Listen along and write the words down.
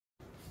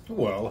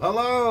Well,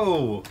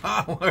 hello!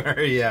 How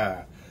are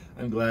ya?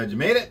 I'm glad you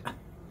made it.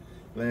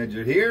 Glad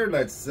you're here.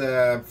 Let's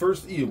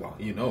first, we got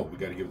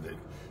to give the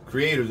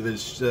creators of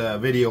this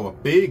video a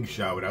big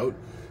shout out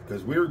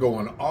because we're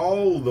going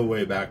all the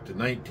way back to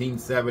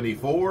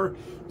 1974.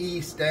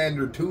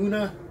 Eastander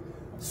Tuna,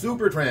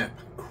 Supertramp,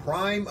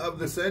 Crime of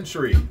the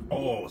Century.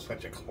 Oh,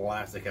 such a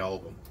classic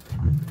album.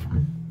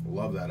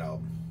 Love that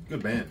album.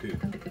 Good band too.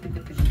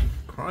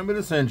 Crime of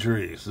the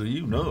Century, so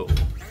you know.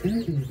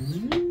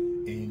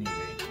 Anything.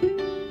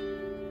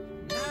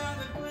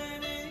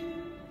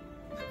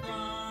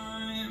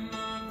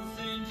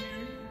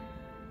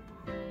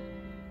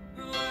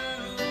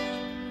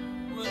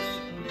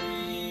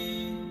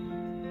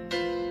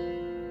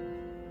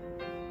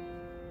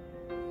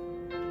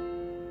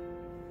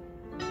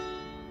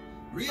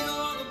 Read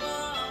all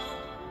about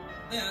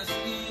their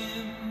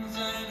schemes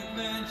and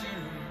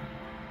adventure.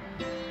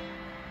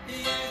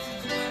 Yes,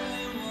 it's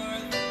well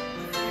worth the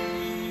thrill.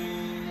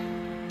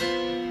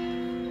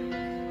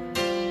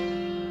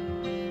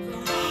 So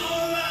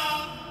roll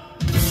out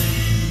the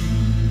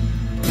scene.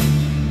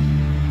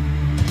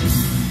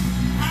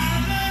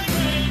 Have they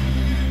made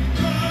you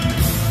good?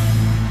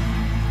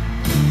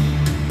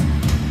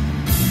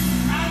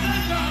 Have they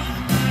done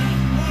that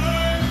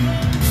work?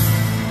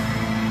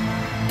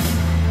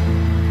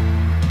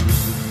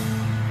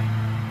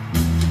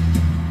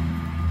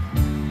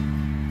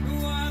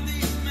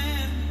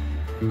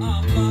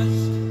 Our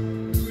bust,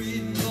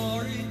 greed and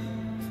glory.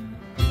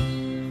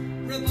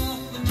 Rip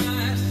off the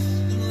mask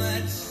and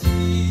let's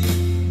see.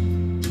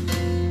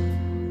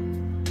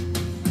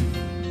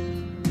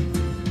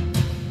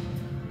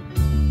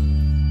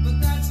 But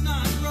that's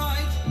not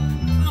right.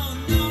 Oh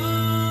no,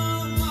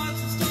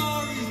 what's the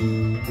story?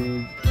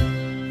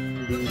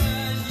 But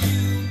there's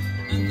you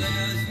and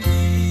there's me.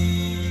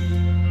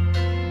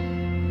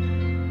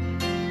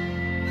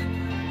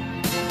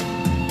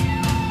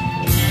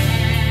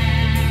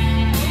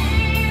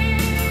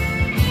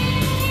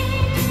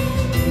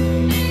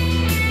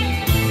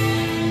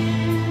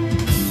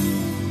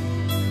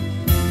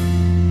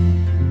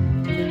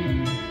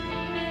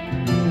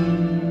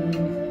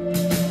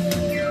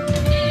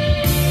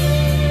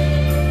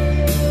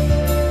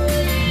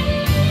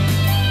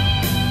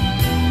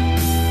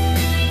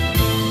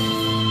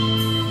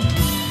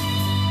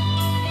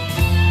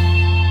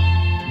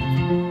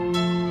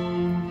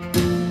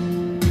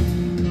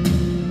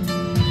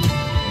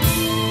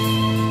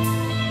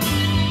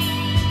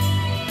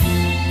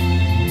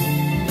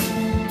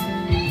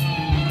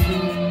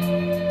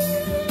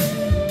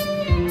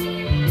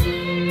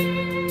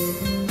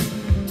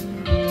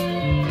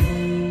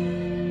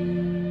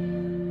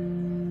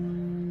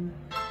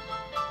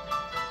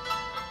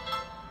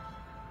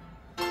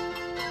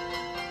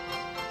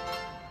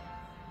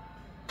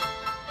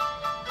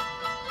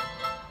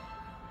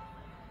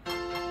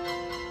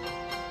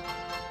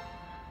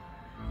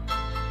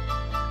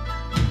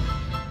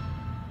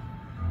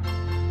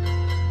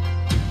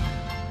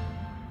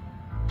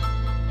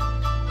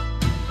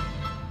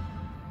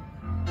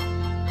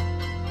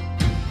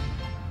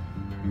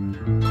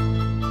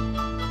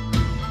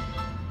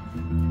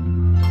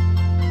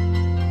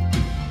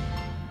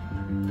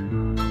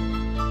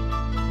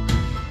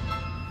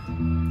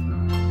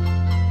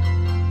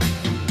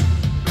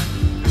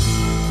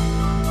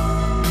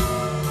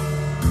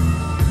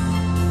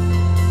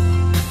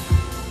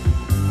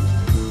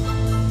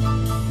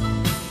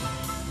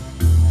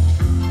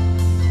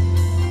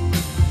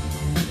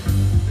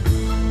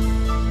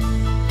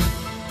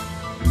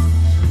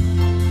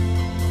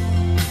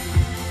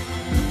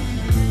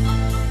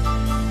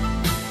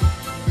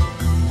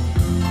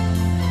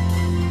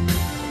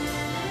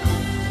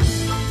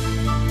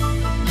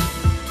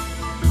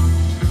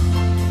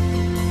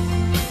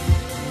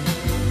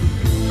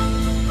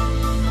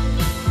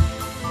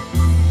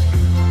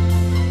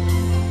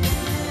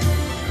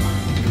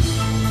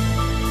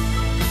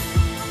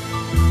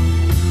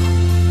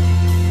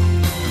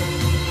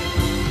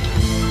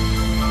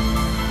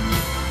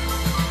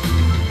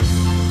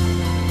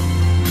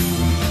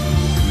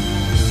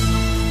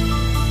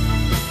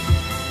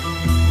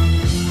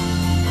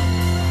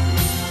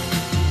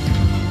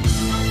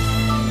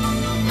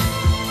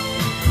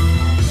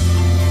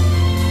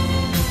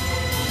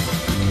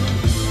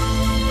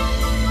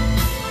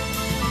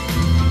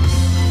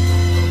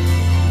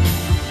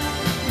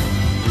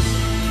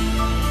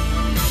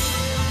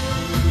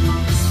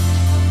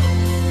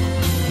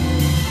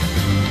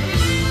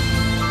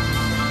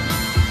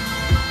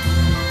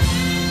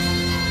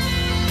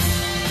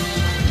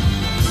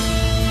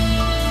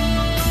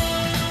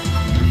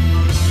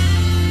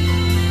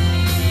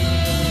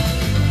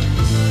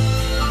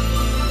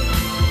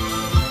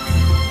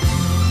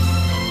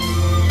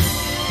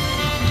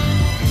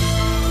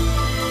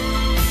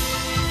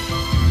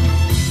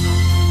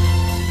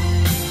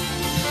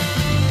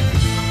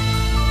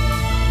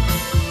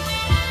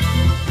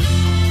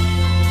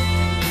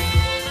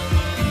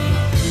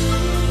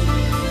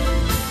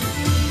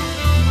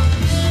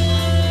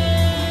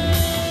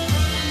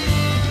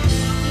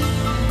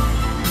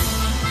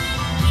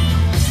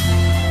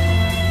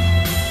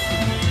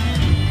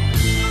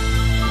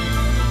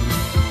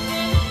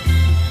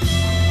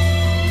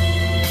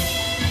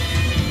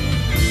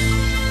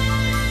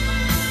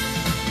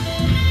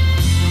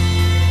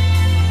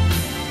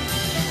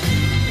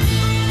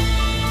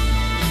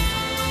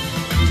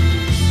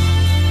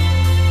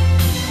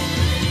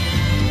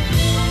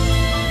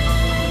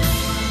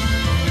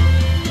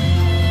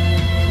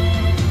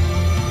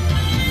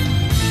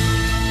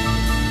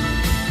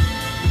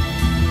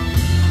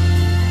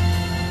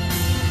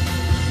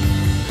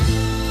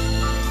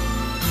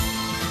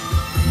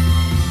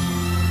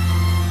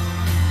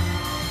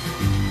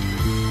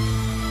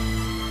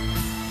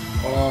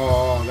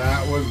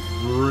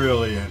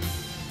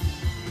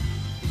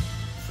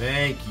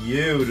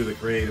 you to the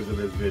creators of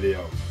this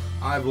video.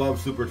 I've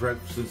loved Supertramp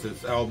since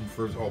this album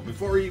first. Oh,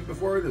 before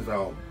this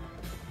album.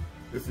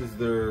 This is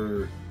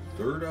their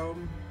third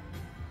album.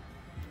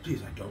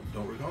 Jeez, I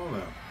don't recall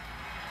now.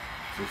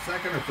 It's their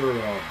second or third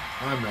album.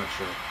 I'm not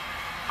sure.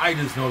 I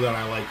just know that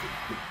I liked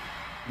it.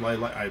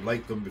 I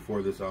liked them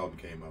before this album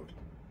came out.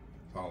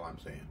 That's all I'm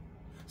saying.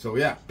 So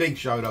yeah, big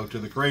shout out to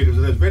the creators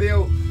of this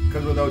video,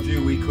 because without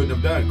you we couldn't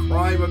have done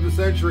Crime of the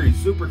Century,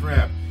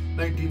 Supertramp,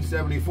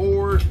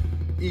 1974,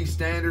 E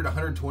standard,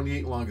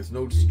 128 longest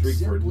note streak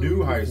for a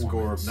new high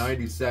score of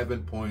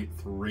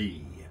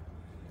 97.3.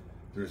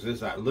 There's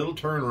this little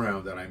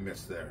turnaround that I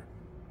missed there.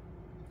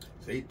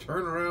 See,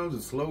 turnarounds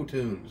and slow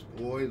tunes,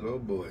 boys, oh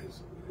boys.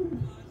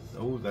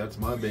 Oh, that's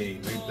my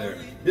bane right there.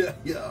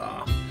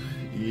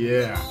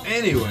 Yeah.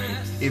 Anyway,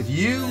 if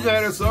you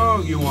got a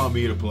song you want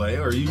me to play,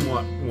 or you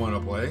want to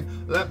play,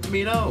 let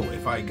me know.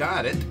 If I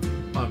got it,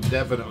 I'm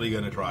definitely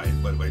going to try it.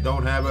 But if I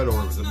don't have it, or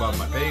if it's above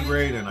my pay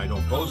grade and I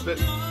don't post it,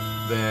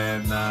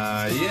 then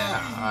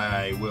yeah,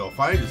 I will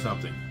find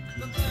something.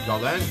 Until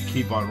then,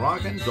 keep on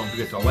rocking. Don't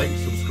forget to like,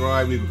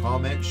 subscribe, leave a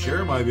comment,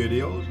 share my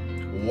videos,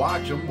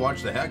 watch them,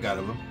 watch the heck out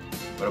of them.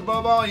 But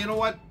above all, you know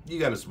what? You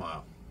got to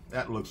smile.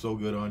 That looks so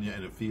good on you,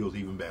 and it feels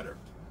even better.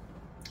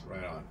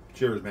 Right on.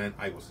 Cheers, man.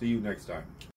 I will see you next time.